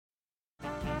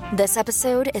This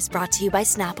episode is brought to you by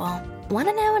Snapple. Want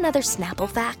to know another Snapple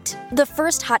fact? The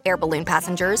first hot air balloon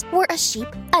passengers were a sheep,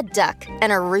 a duck,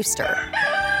 and a rooster.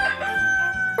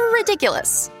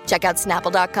 Ridiculous. Check out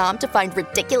Snapple.com to find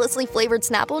ridiculously flavored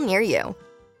Snapple near you.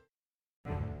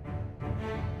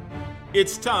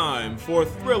 It's time for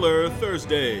Thriller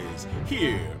Thursdays,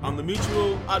 here on the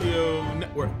Mutual Audio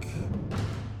Network.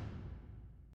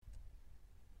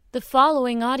 The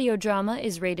following audio drama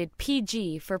is rated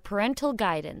PG for parental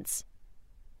guidance.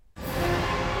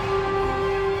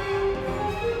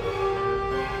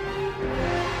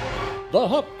 The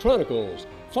Hawk Chronicles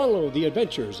follow the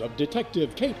adventures of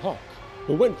Detective Kate Hawk,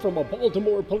 who went from a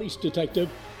Baltimore police detective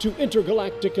to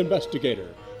intergalactic investigator,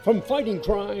 from fighting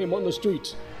crime on the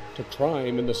streets to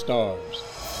crime in the stars.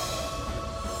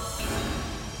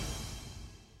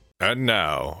 And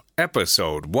now,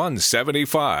 episode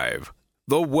 175,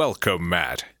 The Welcome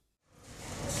Mat.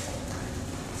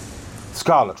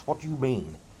 Scarlett, what do you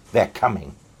mean? They're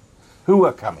coming. Who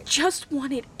are coming? Just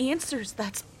wanted answers,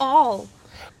 that's all.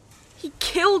 He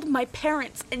killed my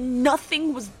parents and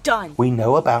nothing was done. We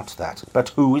know about that, but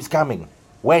who is coming?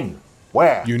 When?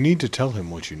 Where? You need to tell him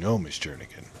what you know, Miss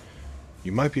Jernigan.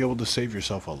 You might be able to save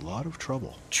yourself a lot of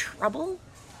trouble. Trouble?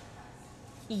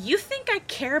 You think I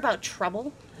care about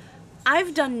trouble?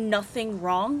 I've done nothing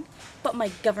wrong, but my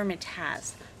government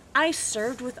has. I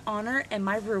served with honor and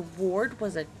my reward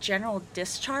was a general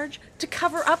discharge to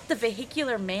cover up the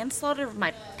vehicular manslaughter of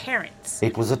my parents.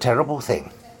 It was a terrible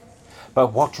thing.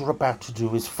 But what you're about to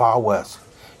do is far worse.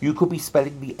 You could be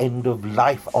spelling the end of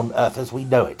life on Earth as we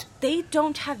know it. They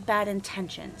don't have bad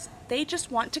intentions. They just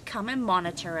want to come and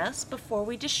monitor us before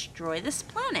we destroy this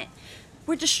planet.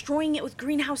 We're destroying it with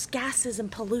greenhouse gases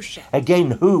and pollution.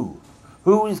 Again, who?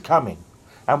 Who is coming?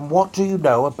 And what do you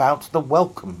know about the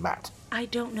welcome mat? I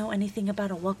don't know anything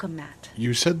about a welcome mat.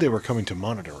 You said they were coming to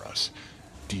monitor us.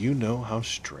 Do you know how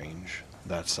strange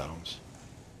that sounds?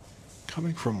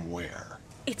 Coming from where?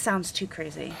 It sounds too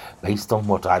crazy. Based on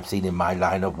what I've seen in my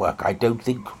line of work, I don't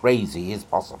think crazy is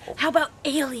possible. How about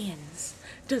aliens?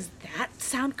 Does that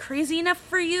sound crazy enough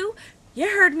for you? You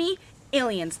heard me.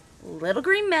 Aliens. Little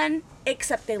green men,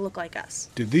 except they look like us.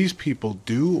 Did these people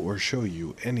do or show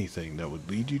you anything that would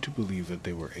lead you to believe that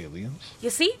they were aliens?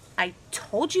 You see, I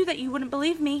told you that you wouldn't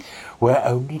believe me. We're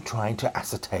only trying to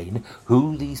ascertain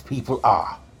who these people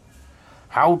are.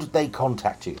 How did they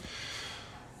contact you?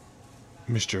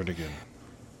 Miss Jernigan,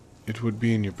 it would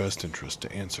be in your best interest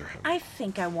to answer him. I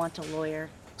think I want a lawyer.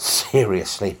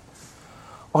 Seriously?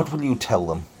 What will you tell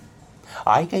them?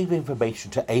 I gave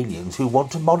information to aliens who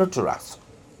want to monitor us.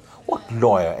 What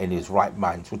lawyer in his right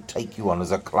mind would take you on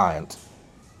as a client?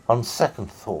 On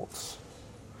second thoughts,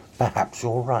 perhaps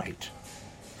you're right.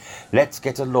 Let's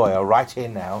get a lawyer right here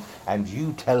now, and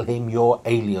you tell him your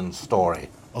alien story.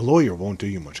 A lawyer won't do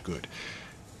you much good.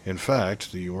 In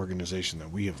fact, the organization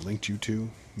that we have linked you to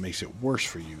makes it worse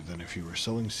for you than if you were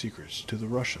selling secrets to the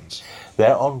Russians.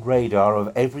 They're on radar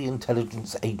of every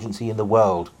intelligence agency in the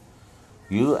world.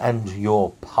 You and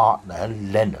your partner,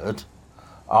 Leonard,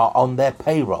 are on their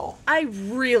payroll. I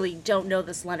really don't know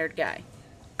this Leonard guy.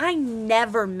 I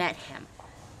never met him.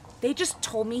 They just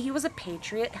told me he was a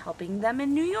patriot helping them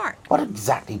in New York. What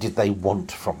exactly did they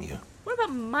want from you? What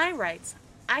about my rights?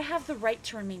 I have the right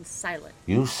to remain silent.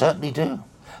 You certainly do,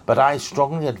 but I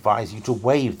strongly advise you to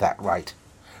waive that right.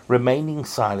 Remaining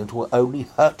silent will only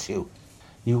hurt you.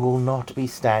 You will not be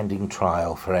standing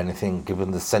trial for anything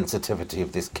given the sensitivity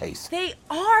of this case. They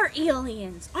are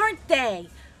aliens, aren't they?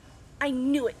 I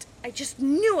knew it. I just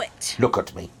knew it. Look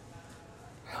at me.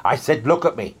 I said look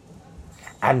at me.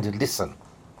 And listen.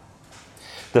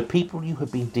 The people you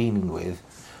have been dealing with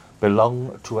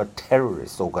belong to a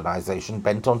terrorist organization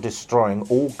bent on destroying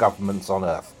all governments on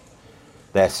Earth.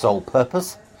 Their sole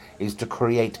purpose is to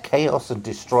create chaos and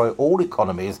destroy all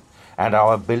economies and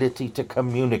our ability to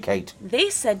communicate.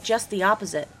 They said just the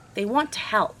opposite. They want to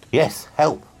help. Yes,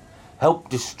 help. Help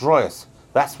destroy us.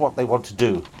 That's what they want to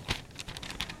do.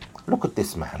 Look at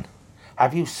this man.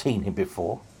 Have you seen him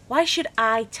before? Why should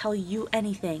I tell you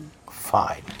anything?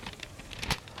 Fine.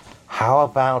 How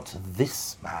about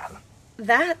this man?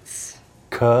 That's...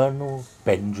 Colonel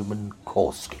Benjamin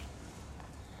Korsky.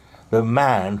 The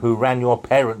man who ran your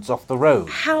parents off the road.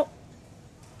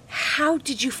 How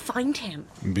did you find him?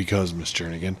 Because, Miss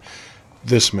Jernigan,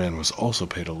 this man was also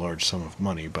paid a large sum of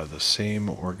money by the same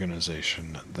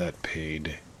organization that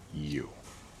paid you.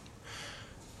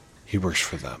 He works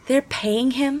for them. They're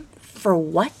paying him for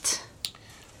what?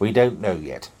 We don't know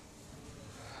yet.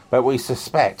 But we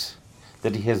suspect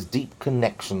that he has deep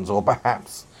connections, or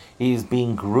perhaps he is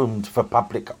being groomed for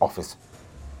public office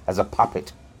as a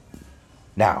puppet.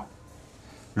 Now,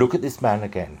 Look at this man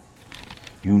again.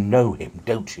 You know him,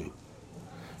 don't you?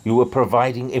 You were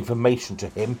providing information to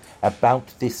him about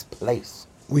this place.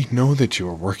 We know that you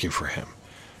are working for him.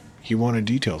 He wanted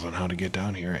details on how to get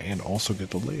down here and also get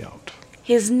the layout.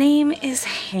 His name is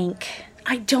Hank.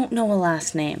 I don't know a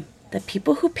last name. The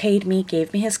people who paid me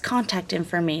gave me his contact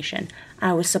information.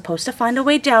 I was supposed to find a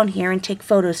way down here and take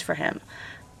photos for him.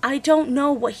 I don't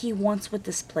know what he wants with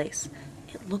this place.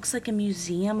 It looks like a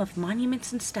museum of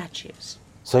monuments and statues.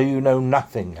 So you know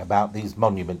nothing about these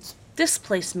monuments? This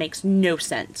place makes no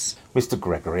sense. Mr.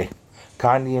 Gregory,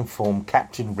 kindly inform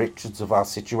Captain Richards of our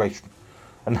situation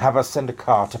and have us send a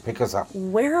car to pick us up.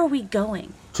 Where are we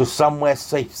going? To somewhere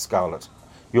safe, Scarlet.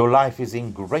 Your life is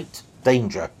in great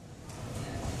danger.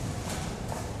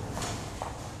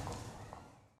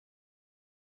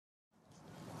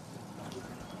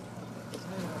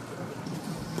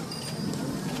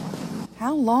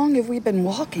 How long have we been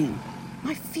walking?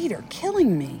 My feet are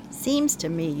killing me. Seems to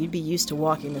me you'd be used to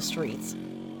walking the streets.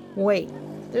 Wait,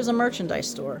 there's a merchandise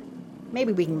store.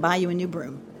 Maybe we can buy you a new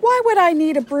broom. Why would I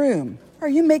need a broom? Are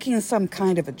you making some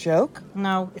kind of a joke?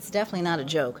 No, it's definitely not a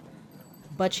joke.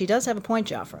 But she does have a point,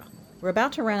 Jafra. We're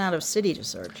about to run out of city to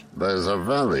search. There's a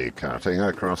valley cutting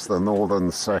across the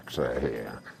northern sector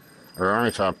here.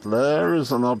 Right up there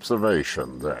is an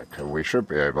observation deck. We should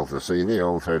be able to see the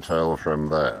old hotel from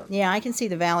there. Yeah, I can see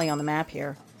the valley on the map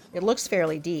here. It looks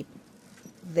fairly deep.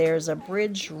 There's a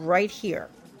bridge right here.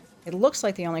 It looks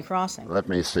like the only crossing. Let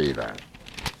me see that.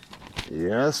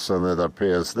 Yes, and it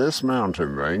appears this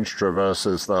mountain range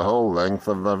traverses the whole length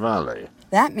of the valley.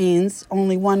 That means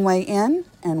only one way in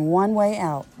and one way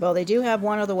out. Well, they do have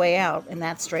one other way out, and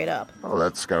that's straight up. Well,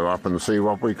 let's go up and see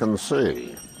what we can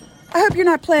see. I hope you're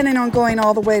not planning on going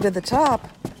all the way to the top.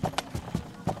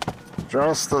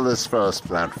 Just to this first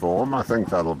platform, I think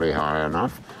that'll be high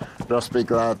enough. Just be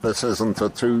glad this isn't a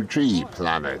 2G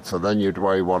planet, so then you'd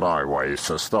weigh what I weigh,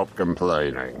 so stop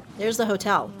complaining. There's the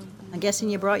hotel. I'm guessing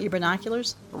you brought your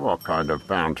binoculars? What kind of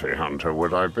bounty hunter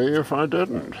would I be if I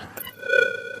didn't?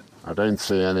 I don't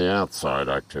see any outside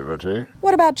activity.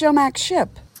 What about Joe Mac's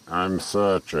ship? I'm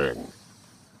searching.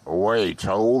 Wait,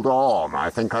 hold on. I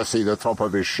think I see the top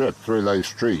of his ship through those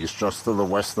trees just to the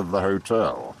west of the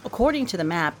hotel. According to the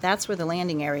map, that's where the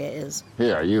landing area is.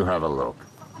 Here, you have a look.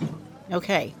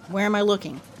 Okay, where am I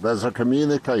looking? There's a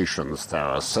communications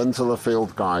tower, center of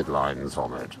field guidelines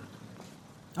on it.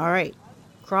 All right,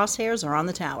 crosshairs are on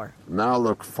the tower. Now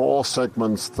look 4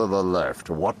 segments to the left.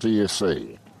 What do you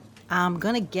see? I'm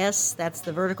gonna guess that's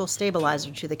the vertical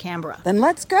stabilizer to the Canberra. Then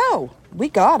let's go. We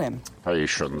got him.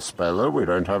 Patience, Bella. We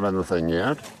don't have anything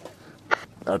yet.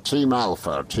 Team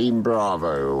Alpha, Team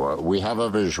Bravo, we have a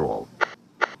visual.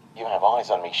 You have eyes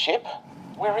on me ship?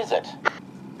 Where is it?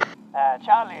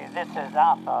 Charlie, this is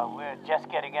Alpha. We're just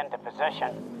getting into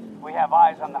position. We have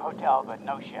eyes on the hotel, but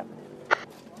no ship.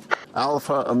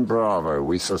 Alpha and Bravo,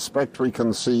 we suspect we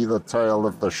can see the tail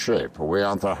of the ship. We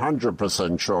aren't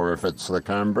 100% sure if it's the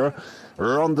Canberra.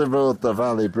 Rendezvous at the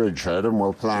Valley Bridgehead and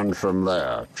we'll plan from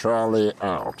there. Charlie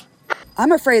out.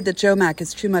 I'm afraid that Joe Mac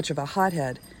is too much of a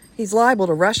hothead. He's liable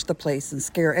to rush the place and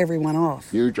scare everyone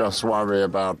off. You just worry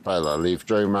about Bella. Leave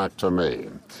Joe Mac to me.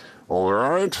 All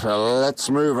right, let's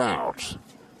move out.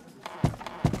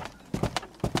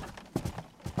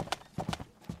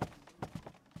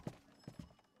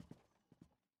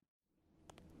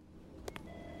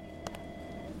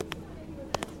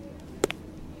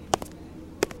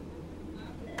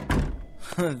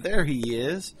 There he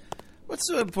is. What's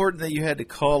so important that you had to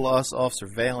call us off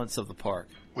surveillance of the park?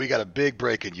 We got a big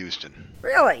break in Houston.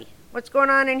 Really? What's going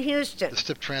on in Houston? The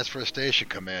Stiff Transfer Station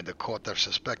Commander caught their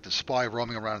suspected spy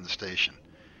roaming around in the station.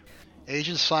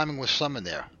 Agent Simon was summoned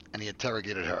there, and he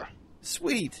interrogated her.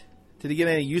 Sweet. Did he get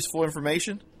any useful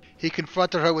information? He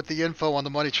confronted her with the info on the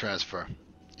money transfer.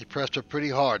 He pressed her pretty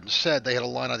hard and said they had a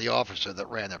line on the officer that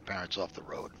ran their parents off the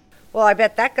road. Well, I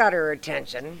bet that got her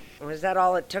attention. Was that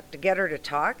all it took to get her to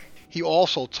talk? He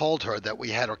also told her that we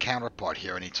had her counterpart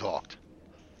here, and he talked.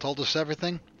 Told us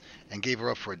everything, and gave her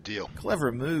up for a deal.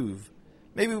 Clever move.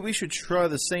 Maybe we should try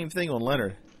the same thing on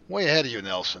Leonard. Way ahead of you,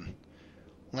 Nelson.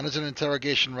 Leonard's in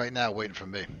interrogation right now, waiting for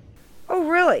me. Oh,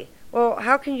 really? Well,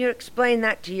 how can you explain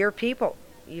that to your people?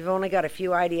 You've only got a few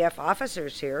IDF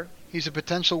officers here. He's a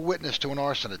potential witness to an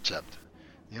arson attempt.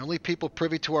 The only people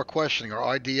privy to our questioning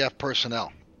are IDF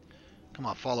personnel. Come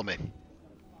on, follow me.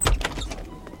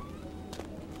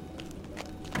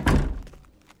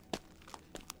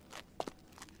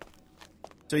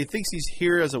 So he thinks he's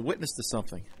here as a witness to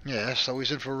something. Yeah, so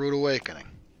he's in for a rude awakening.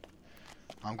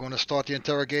 I'm going to start the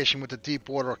interrogation with the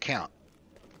Deepwater account.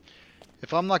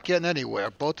 If I'm not getting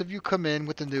anywhere, both of you come in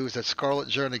with the news that Scarlett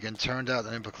Jernigan turned out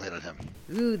and implicated him.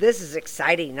 Ooh, this is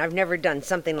exciting. I've never done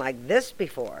something like this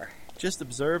before. Just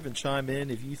observe and chime in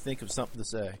if you think of something to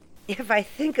say. If I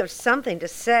think of something to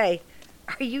say,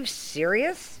 are you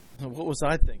serious? What was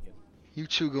I thinking? You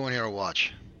two go in here and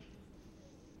watch.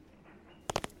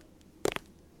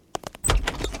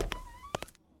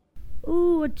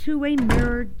 Ooh, a two-way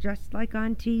mirror just like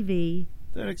on TV.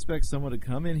 Don't expect someone to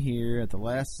come in here at the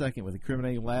last second with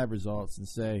incriminating lab results and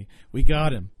say, "We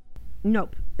got him."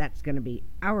 Nope, that's going to be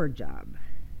our job.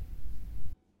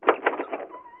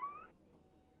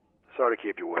 Sorry to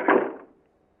keep you waiting.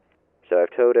 So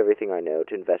I've told everything I know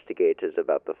to investigators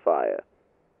about the fire.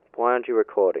 Why aren't you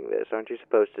recording this? Aren't you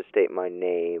supposed to state my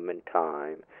name and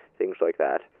time, things like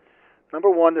that? Number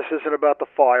one, this isn't about the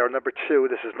fire. Number two,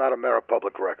 this is not a matter of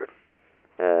public record.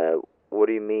 What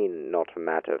do you mean, not a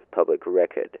matter of public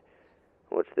record?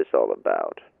 What's this all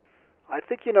about? I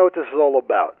think you know what this is all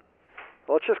about.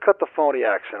 Well, let's just cut the phony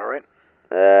accent, all right?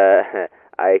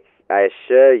 I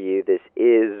assure you this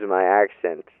is my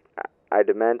accent. I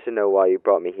demand to know why you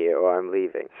brought me here or I'm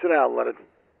leaving. Sit down, Leonard.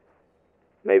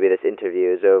 Maybe this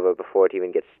interview is over before it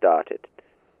even gets started.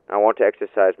 I want to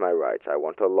exercise my rights. I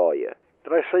want a lawyer.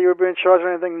 Did I say you were being charged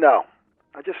or anything? No.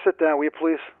 Now just sit down, will you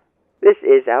please? This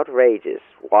is outrageous.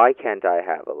 Why can't I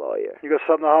have a lawyer? You got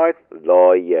something to hide?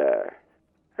 Lawyer.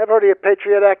 Ever heard of your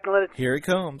Patriot Act, Leonard? Here it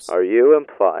comes. Are you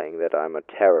implying that I'm a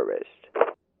terrorist?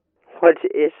 What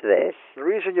is this? The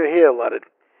reason you're here, Leonard.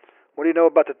 What do you know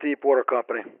about the Deepwater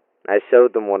Company? I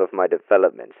sold them one of my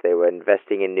developments. They were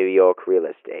investing in New York real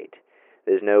estate.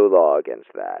 There's no law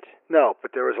against that. No,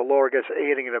 but there is a law against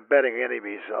aiding and abetting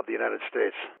enemies of the United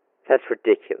States. That's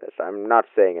ridiculous. I'm not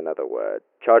saying another word.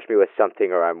 Charge me with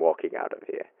something or I'm walking out of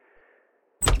here.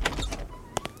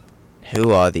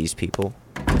 Who are these people?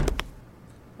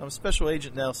 I'm Special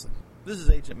Agent Nelson. This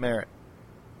is Agent Merritt.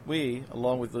 We,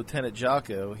 along with Lieutenant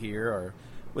Jocko here, are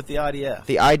with the IDF.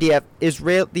 The IDF,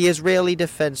 the Israeli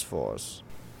Defense Force.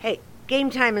 Hey, game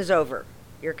time is over.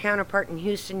 Your counterpart in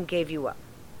Houston gave you up.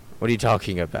 What are you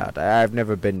talking about? I've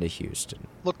never been to Houston.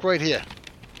 Look right here.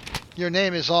 Your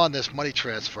name is on this money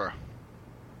transfer.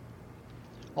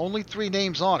 Only 3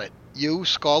 names on it. You,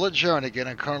 Scarlett Jernigan,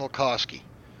 and Colonel Koski.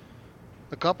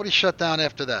 The company shut down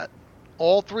after that.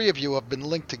 All 3 of you have been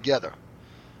linked together.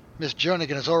 Miss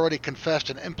Jernigan has already confessed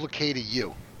and implicated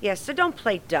you. Yes, so don't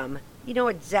play dumb. You know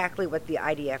exactly what the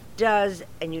IDF does,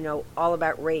 and you know all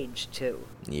about Rage, too.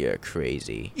 You're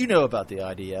crazy. You know about the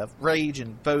IDF, Rage,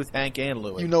 and both Hank and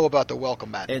Louie. You know about the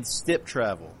welcome mat. And STIP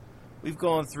travel. We've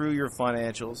gone through your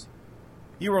financials.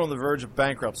 You were on the verge of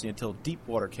bankruptcy until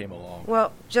Deepwater came along.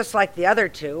 Well, just like the other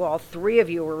 2, all 3 of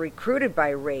you were recruited by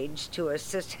Rage to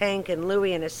assist Hank and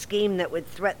Louie in a scheme that would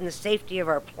threaten the safety of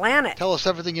our planet. Tell us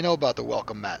everything you know about the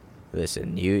welcome mat.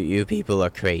 Listen, you people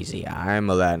are crazy. I'm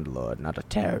a landlord, not a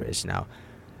terrorist. Now,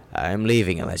 I'm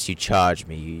leaving unless you charge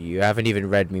me. You haven't even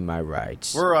read me my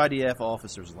rights. We're IDF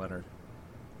officers, Leonard.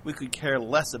 We could care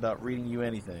less about reading you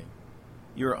anything.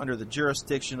 You are under the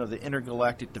jurisdiction of the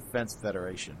Intergalactic Defense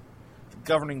Federation, the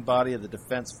governing body of the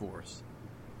Defense Force.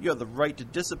 You have the right to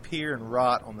disappear and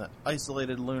rot on the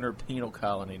isolated lunar penal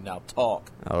colony. Now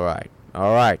talk. All right.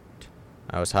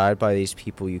 I was hired by these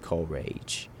people you call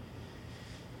Rage.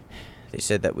 They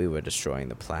said that we were destroying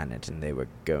the planet and they were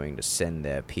going to send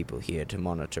their people here to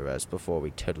monitor us before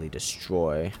we totally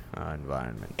destroy our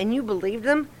environment. And you believed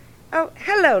them? Oh,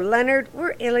 hello, Leonard.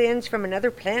 We're aliens from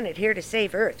another planet here to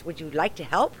save Earth. Would you like to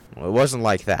help? Well, it wasn't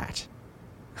like that.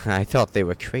 I thought they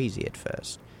were crazy at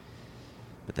first.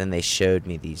 But then they showed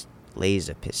me these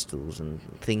laser pistols and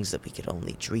things that we could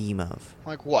only dream of.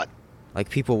 Like what? Like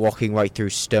people walking right through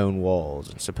stone walls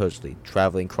and supposedly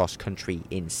traveling cross-country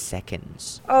in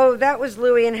seconds. Oh, that was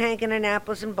Louie and Hank in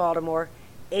Annapolis and Baltimore.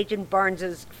 Agent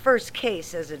Barnes's first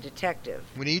case as a detective.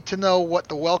 We need to know what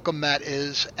the welcome mat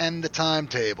is and the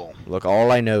timetable. Look,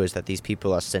 all I know is that these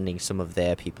people are sending some of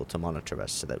their people to monitor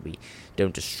us so that we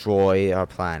don't destroy our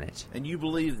planet. And you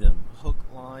believe them, hook,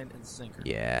 line, and sinker.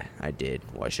 Yeah, I did.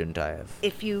 Why shouldn't I have?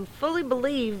 If you fully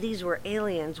believe these were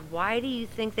aliens, why do you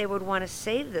think they would want to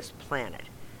save this planet?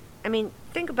 I mean,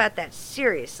 think about that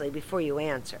seriously before you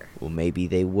answer. Well, maybe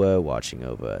they were watching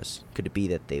over us. Could it be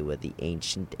that they were the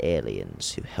ancient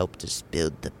aliens who helped us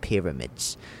build the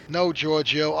pyramids? No,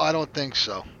 Giorgio, I don't think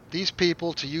so. These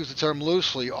people, to use the term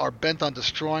loosely, are bent on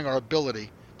destroying our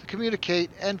ability to communicate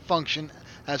and function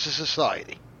as a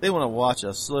society. They want to watch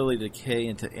us slowly decay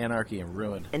into anarchy and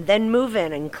ruin. And then move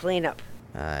in and clean up.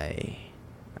 I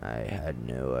had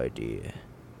no idea.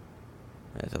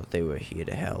 I thought they were here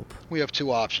to help. We have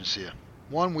 2 options here.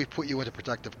 1, we put you into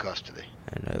protective custody.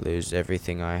 And I lose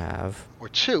everything I have. Or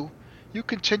 2, You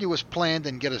continue as planned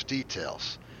and get us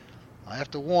details. I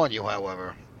have to warn you,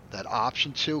 however, that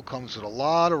option 2 comes with a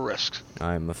lot of risks.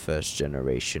 I'm a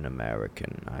first-generation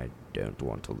American. I don't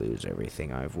want to lose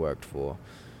everything I've worked for.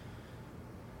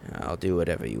 I'll do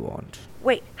whatever you want.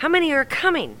 Wait, how many are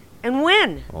coming? And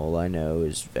when? All I know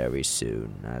is very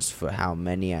soon. As for how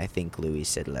many, I think Louis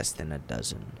said less than a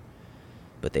dozen.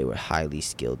 But they were highly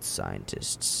skilled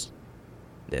scientists.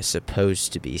 They're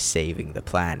supposed to be saving the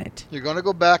planet. You're going to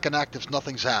go back and act as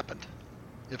nothing's happened.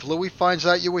 If Louis finds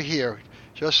out you were here,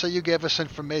 just say you gave us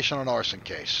information on arson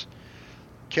case.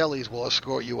 Kelly's will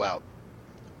escort you out.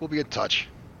 We'll be in touch.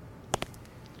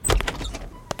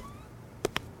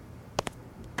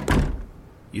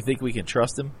 You think we can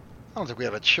trust him? I don't think we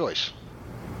have a choice.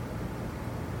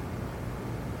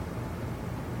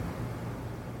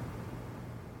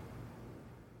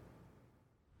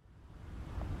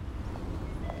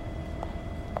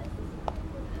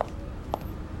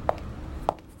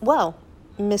 Well,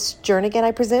 Miss Jernigan,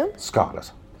 I presume?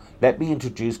 Scarlett, let me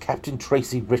introduce Captain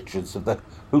Tracy Richards of the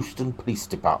Houston Police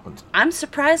Department. I'm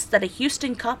surprised that a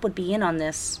Houston cop would be in on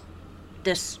this.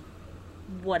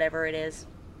 Whatever it is.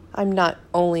 I'm not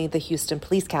only the Houston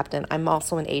police captain, I'm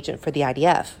also an agent for the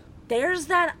IDF. There's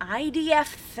that IDF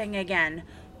thing again.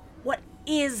 What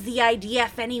is the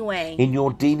IDF anyway? In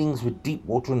your dealings with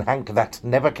Deepwater and Hank, that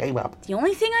never came up. The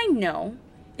only thing I know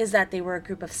is that they were a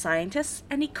group of scientists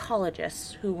and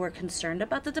ecologists who were concerned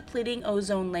about the depleting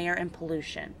ozone layer and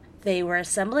pollution. They were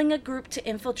assembling a group to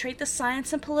infiltrate the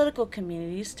science and political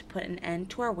communities to put an end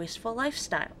to our wasteful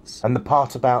lifestyles. And the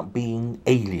part about being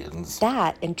aliens.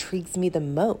 That intrigues me the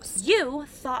most. You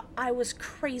thought I was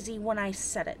crazy when I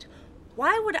said it.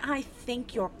 Why would I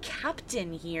think your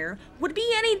captain here would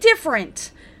be any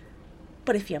different?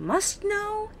 But if you must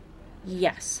know,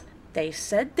 yes, they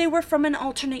said they were from an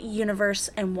alternate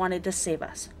universe and wanted to save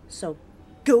us. So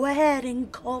go ahead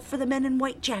and call for the men in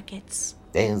white jackets.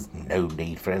 There's no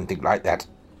need for anything like that.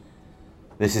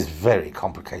 This is very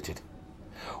complicated.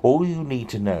 All you need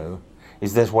to know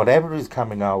is that whatever is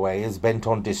coming our way is bent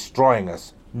on destroying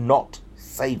us, not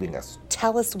saving us.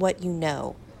 Tell us what you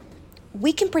know.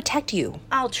 We can protect you.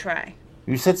 I'll try.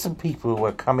 You said some people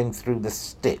were coming through the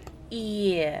STIP.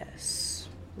 Yes.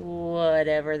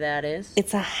 Whatever that is.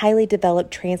 It's a highly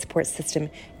developed transport system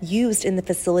used in the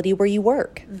facility where you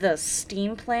work. The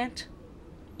steam plant?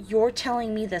 You're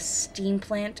telling me the steam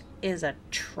plant is a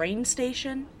train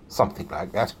station? Something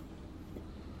like that.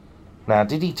 Now,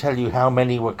 did he tell you how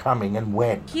many were coming and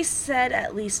when? He said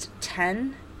at least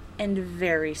 10, and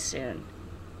very soon.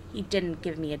 He didn't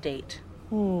give me a date.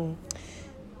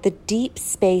 The deep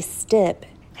space STIP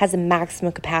has a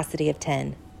maximum capacity of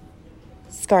 10.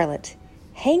 Scarlett,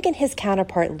 Hank and his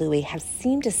counterpart Louis have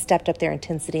seemed to stepped up their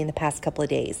intensity in the past couple of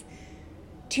days.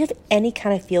 Do you have any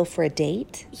kind of feel for a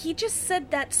date? He just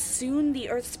said that soon the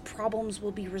Earth's problems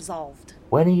will be resolved.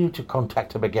 When are you to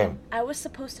contact him again? I was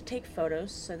supposed to take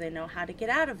photos so they know how to get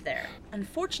out of there.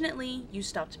 Unfortunately, you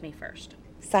stopped me first.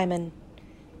 Simon,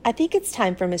 I think it's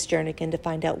time for Miss Jernigan to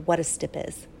find out what a STIP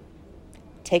is.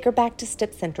 Take her back to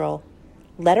STIP Central.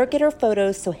 Let her get her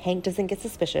photos so Hank doesn't get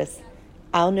suspicious.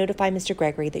 I'll notify Mr.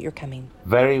 Gregory that you're coming.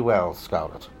 Very well,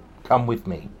 Scarlett. Come with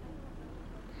me.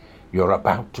 You're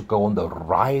about to go on the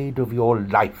ride of your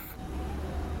life.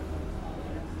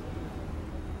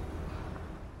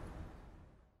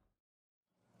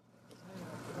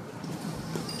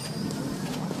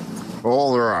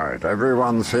 All right,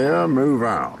 everyone's here. Move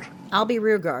out. I'll be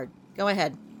rearguard. Go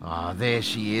ahead. Ah, there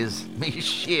she is. Me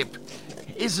ship.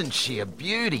 Isn't she a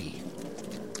beauty?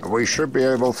 We should be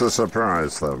able to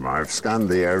surprise them. I've scanned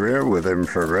the area with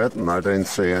infrared and I don't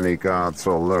see any guards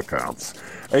or lookouts.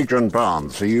 Agent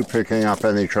Barnes, are you picking up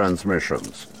any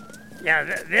transmissions?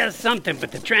 Yeah, there's something,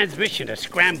 but the transmission is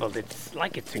scrambled. It's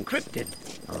like it's encrypted.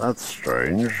 Oh, that's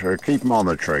strange. Keep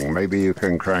monitoring. Maybe you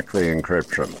can crack the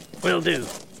encryption. Will do.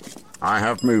 I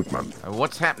have movement.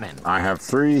 What's happening? I have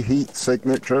 3 heat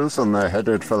signatures and they're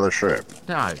headed for the ship.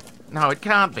 No, it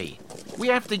can't be. We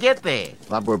have to get there.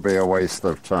 That would be a waste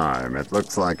of time. It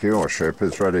looks like your ship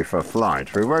is ready for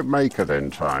flight. We won't make it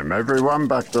in time. Everyone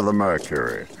back to the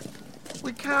Mercury.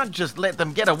 We can't just let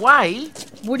them get away.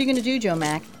 What are you going to do, Joe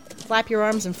Mac? Flap your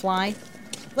arms and fly?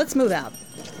 Let's move out.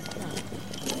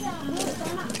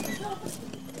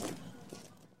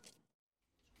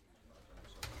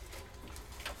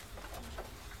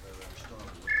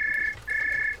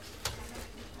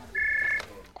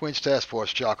 Queen's Task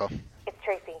Force, Jocko. It's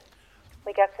Tracy.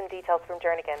 We got some details from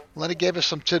Jernigan. Lenny gave us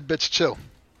some tidbits, too.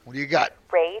 What do you got?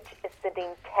 Rage is sending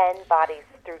 10 bodies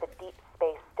through the deep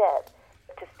space STIP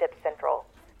to STIP Central.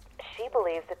 She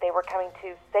believes that they were coming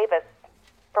to save us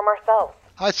from ourselves.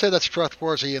 I'd say that's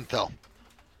trustworthy intel.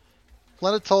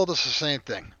 Leonard told us the same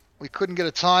thing. We couldn't get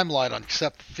a timeline on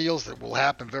except feels that will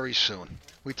happen very soon.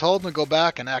 We told him to go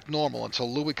back and act normal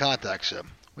until Louis contacts him.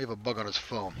 We have a bug on his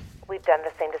phone. We've done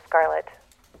the same to Scarlett.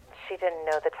 She didn't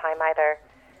know the time either.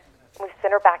 We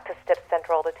sent her back to Stip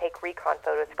Central to take recon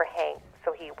photos for Hank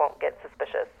so he won't get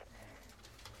suspicious.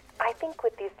 I think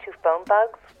with these 2 phone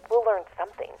bugs, we'll learn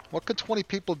something. What could 20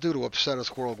 people do to upset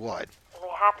us worldwide? We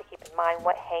have to keep in mind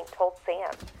what Hank told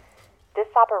Sam. This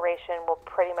operation will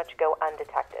pretty much go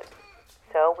undetected,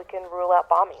 so we can rule out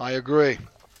bombing. I agree.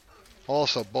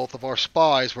 Also, both of our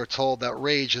spies were told that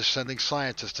Rage is sending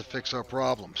scientists to fix our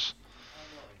problems.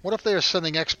 What if they are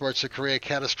sending experts to create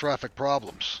catastrophic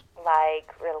problems?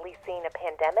 Like releasing a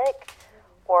pandemic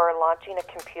or launching a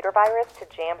computer virus to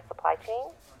jam supply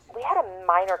chains? We had a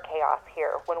minor chaos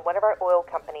here when one of our oil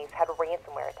companies had a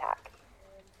ransomware attack.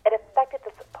 It affected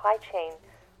the supply chain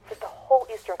for the whole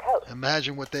eastern coast.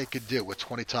 Imagine what they could do with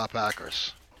 20 top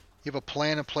hackers. You have a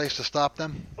plan in place to stop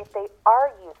them? If they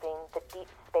are using the deep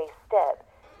space STIB,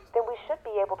 then we should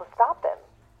be able to stop them,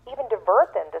 even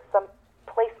divert them to some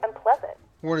place unpleasant.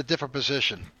 We're in a different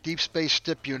position. Deep space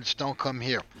STIP units don't come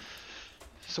here.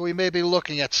 So we may be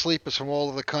looking at sleepers from all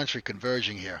over the country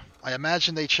converging here. I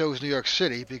imagine they chose New York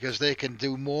City because they can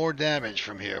do more damage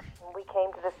from here. We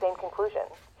came to the same conclusion.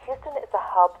 Houston is a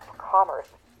hub for commerce,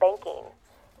 banking,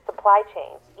 supply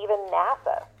chains, even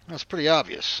NASA. That's pretty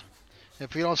obvious.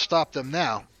 If we don't stop them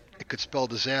now, it could spell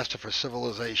disaster for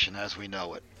civilization as we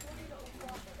know it.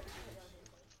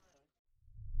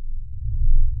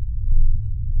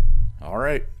 All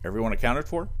right, everyone accounted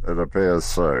for? It appears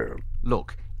so.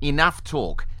 Look, enough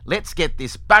talk. Let's get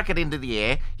this bucket into the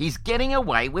air. He's getting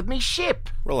away with me ship.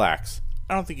 Relax.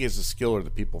 I don't think he has the skill or the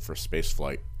people for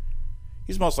spaceflight.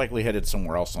 He's most likely headed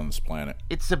somewhere else on this planet.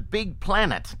 It's a big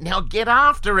planet. Now get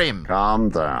after him. Calm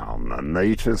down.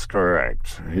 Nate is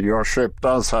correct. Your ship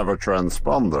does have a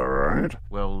transponder, right?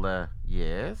 Well,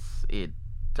 yes, it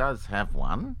does have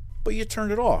one. But you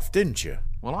turned it off, didn't you?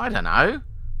 Well, I don't know.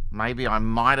 Maybe I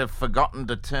might have forgotten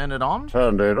to turn it on.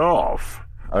 Turned it off?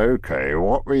 Okay,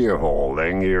 what were you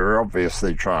hauling? You're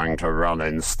obviously trying to run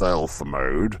in stealth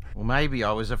mode. Well, maybe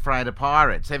I was afraid of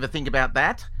pirates. Ever think about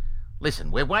that?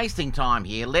 Listen, we're wasting time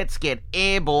here. Let's get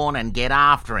airborne and get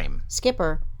after him.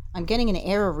 Skipper, I'm getting an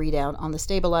error readout on the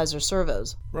stabilizer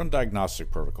servos. Run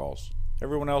diagnostic protocols.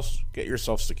 Everyone else, get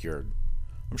yourself secured.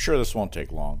 I'm sure this won't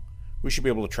take long. We should be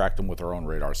able to track them with our own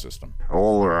radar system.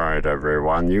 All right,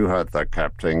 everyone. You heard the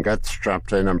captain. Get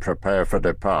strapped in and prepare for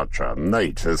departure.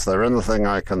 Nate, is there anything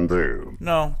I can do?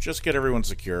 No, just get everyone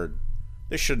secured.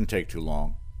 This shouldn't take too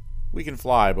long. We can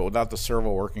fly, but without the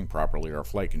servo working properly, our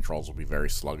flight controls will be very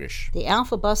sluggish. The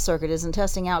Alpha bus circuit isn't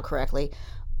testing out correctly.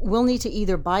 We'll need to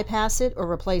either bypass it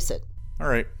or replace it. All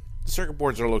right. The circuit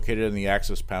boards are located in the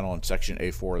access panel in Section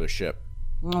A4 of the ship.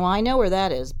 Well, I know where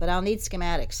that is, but I'll need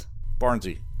schematics.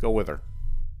 Barnesy, go with her.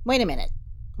 Wait a minute.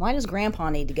 Why does Grandpa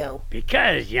need to go?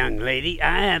 Because, young lady,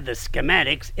 I have the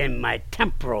schematics in my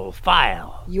temporal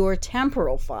file. Your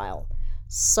temporal file.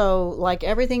 So, like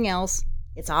everything else,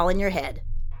 it's all in your head.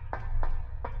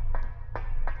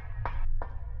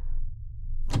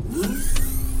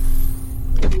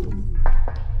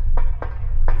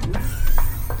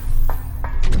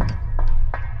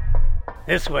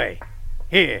 This way.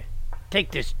 Here,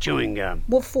 take this chewing gum.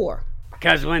 What for?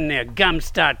 Because when their gums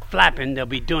start flapping, they'll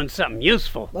be doing something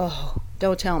useful. Oh,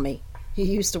 don't tell me. He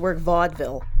used to work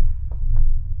vaudeville.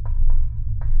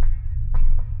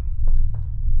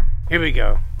 Here we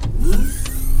go.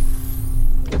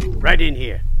 Right in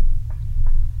here.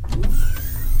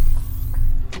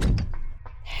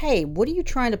 Hey, what are you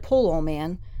trying to pull, old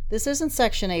man? This isn't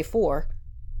Section A4.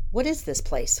 What is this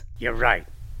place? You're right.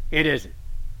 It isn't.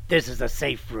 This is a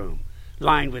safe room,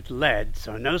 lined with lead,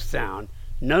 so no sound,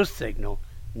 no signal,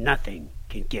 nothing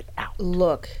can get out.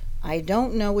 Look, I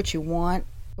don't know what you want,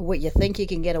 or what you think you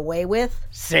can get away with.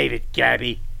 Save it,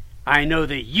 Gabby. I know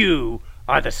that you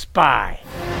are the spy.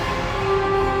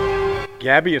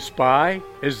 Gabby, a spy?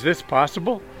 Is this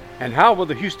possible? And how will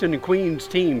the Houston and Queens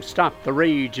team stop the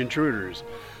Rage intruders?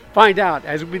 Find out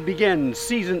as we begin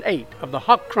Season 8 of the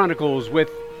Hawk Chronicles with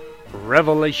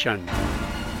Revelation.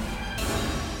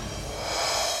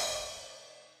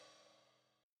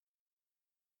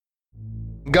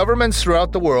 Governments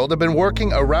throughout the world have been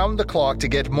working around the clock to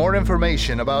get more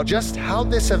information about just how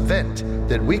this event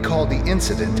that we call the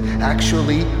incident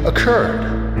actually occurred.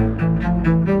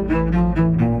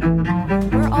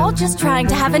 We're all just trying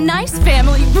to have a nice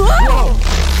family. Whoa!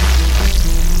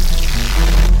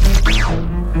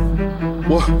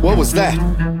 What was that?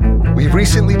 We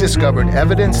recently discovered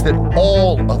evidence that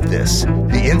all of this,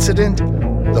 the incident,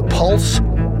 The Pulse,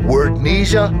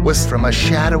 Wordnesia, was from a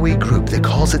shadowy group that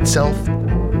calls itself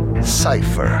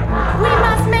Cypher. We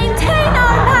must maintain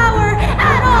our power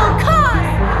at all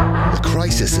costs! The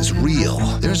crisis is real.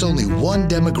 There's only one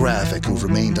demographic who've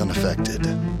remained unaffected.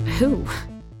 Who?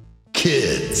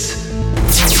 Kids.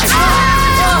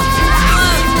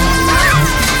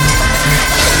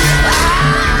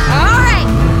 Alright,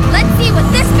 let's see what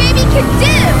this baby can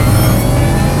do!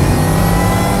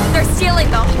 They're stealing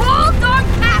the whole darn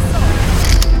castle!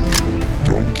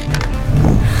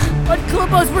 On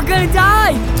Clubhouse, we're gonna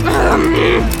die!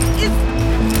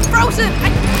 It's frozen!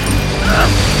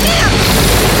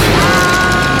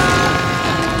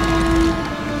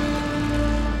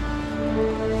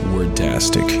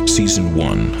 Wordtastic Season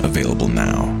 1 available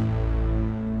now.